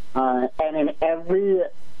 and in every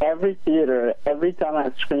theater, every time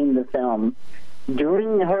I screened the film,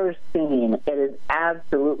 during her scene, it is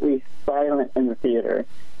absolutely silent in the theater.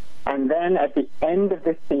 And then at the end of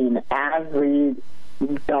the scene, as we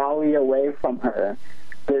dolly away from her,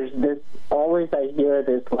 there's this, always I hear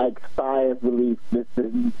this like sigh of relief. This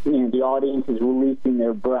is, the audience is releasing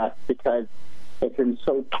their breath because it's been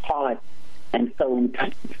so taut and so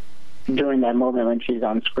intense during that moment when she's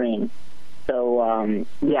on screen. So,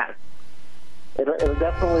 yeah, it'll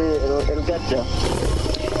get you.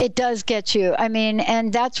 It does get you. I mean,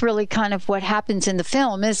 and that's really kind of what happens in the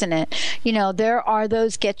film, isn't it? There are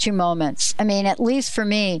those get you moments. I mean, at least for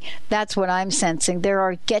me, that's what I'm sensing. There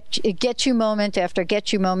are get you moment after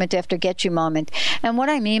get you moment after get you moment. And what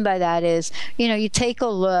I mean by that is, you take a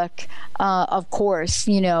look, of course,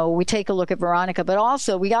 we take a look at Veronica, but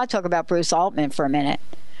also we got to talk about Bruce Altman for a minute.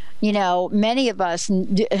 Many of us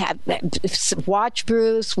have watched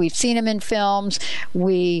Bruce. We've seen him in films.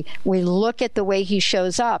 We look at the way he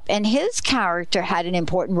shows up. And his character had an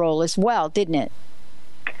important role as well, didn't it?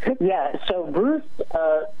 Yeah, so Bruce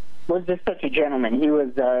was just such a gentleman. He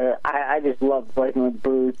was, I just loved working with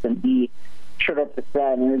Bruce, and he showed up to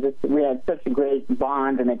set, and we had such a great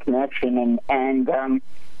bond and a connection. And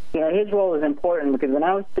his role is important because when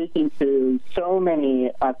I was speaking to so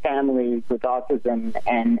many families with autism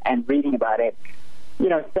and reading about it,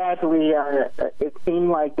 sadly, it seemed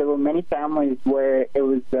like there were many families where it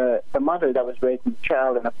was the mother that was raising the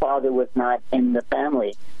child and the father was not in the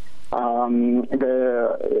family.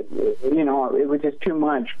 It was just too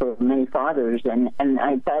much for many fathers, and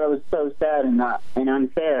I thought it was so sad and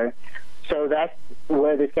unfair. So that's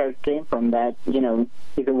where this guy came from, that,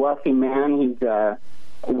 he's a wealthy man, he's a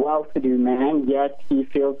well-to-do man, yet he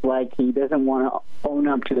feels like he doesn't want to own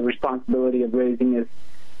up to the responsibility of raising his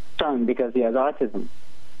son because he has autism.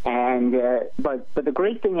 And but the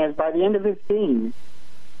great thing is, by the end of his scene,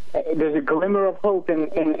 there's a glimmer of hope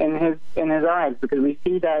in his eyes, because we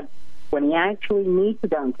see that when he actually meets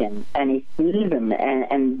Duncan and he sees him,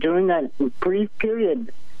 and during that brief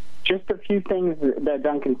period, just a few things that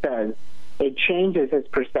Duncan says, it changes his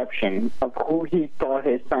perception of who he thought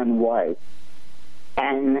his son was.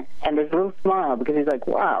 And there's a little smile, because he's like,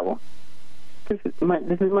 wow, this is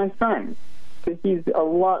my son. He's a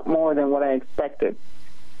lot more than what I expected.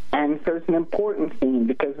 And so it's an important scene,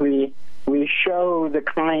 because we show the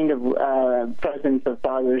kind of presence of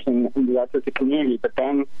fathers in the autistic community, but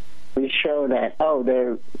then we show that,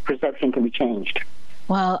 their perception can be changed.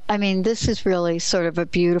 Well, I mean, this is really sort of a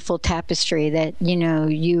beautiful tapestry that,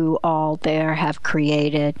 you all there have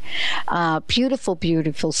created. Beautiful,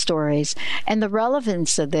 beautiful stories. And the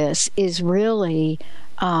relevance of this is really,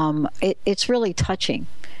 it's really touching.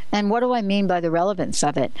 And what do I mean by the relevance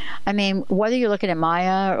of it? I mean, whether you're looking at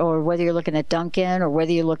Maya, or whether you're looking at Duncan, or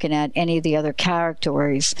whether you're looking at any of the other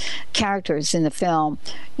characters in the film,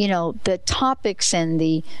 the topics and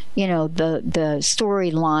the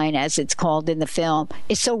storyline, as it's called in the film,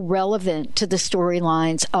 is so relevant to the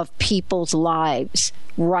storylines of people's lives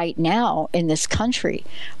right now in this country,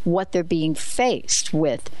 what they're being faced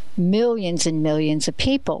with, millions and millions of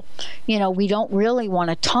people. We don't really want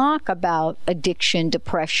to talk about addiction,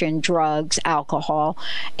 depression, drugs, alcohol,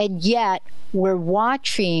 and yet we're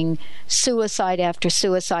watching suicide after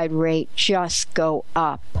suicide rate just go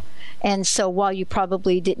up. And so while you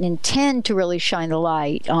probably didn't intend to really shine the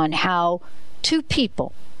light on how two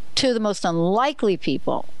the most unlikely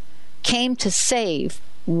people, came to save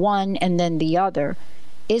one and then the other,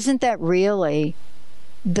 isn't that really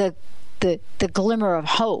the glimmer of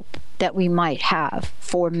hope that we might have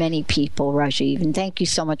for many people, Rajiv? And thank you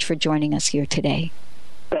so much for joining us here today.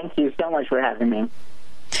 Thank you so much for having me.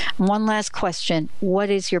 One last question. What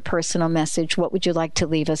is your personal message? What would you like to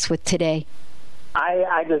leave us with today?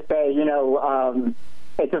 I just say,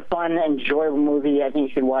 it's a fun, enjoyable movie. I think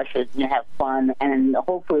you should watch it and have fun. And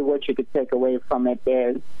hopefully what you could take away from it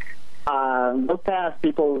is look past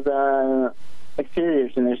people's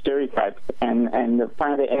exteriors and their stereotypes, and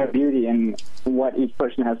find the inner beauty in what each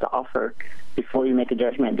person has to offer before you make a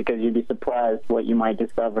judgment, because you'd be surprised what you might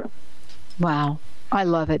discover. Wow. I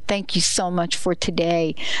love it. Thank you so much for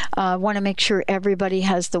today. I want to make sure everybody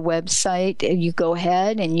has the website. You go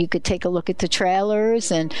ahead and you could take a look at the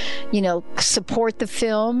trailers and, support the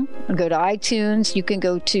film. Go to iTunes. You can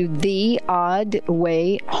go to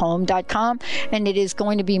theoddwayhome.com, and it is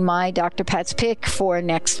going to be my Dr. Pat's pick for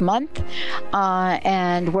next month.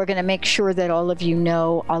 And we're going to make sure that all of you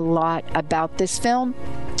know a lot about this film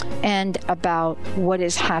and about what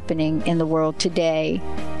is happening in the world today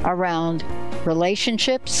around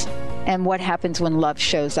relationships and what happens when love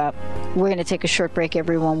shows up. We're going to take a short break,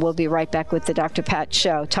 everyone. We'll be right back with the Dr. Pat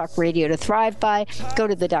Show. Talk radio to thrive by. Go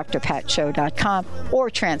to thedrpatshow.com or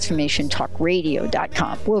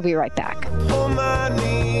transformationtalkradio.com. We'll be right back. On my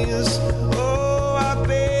knees.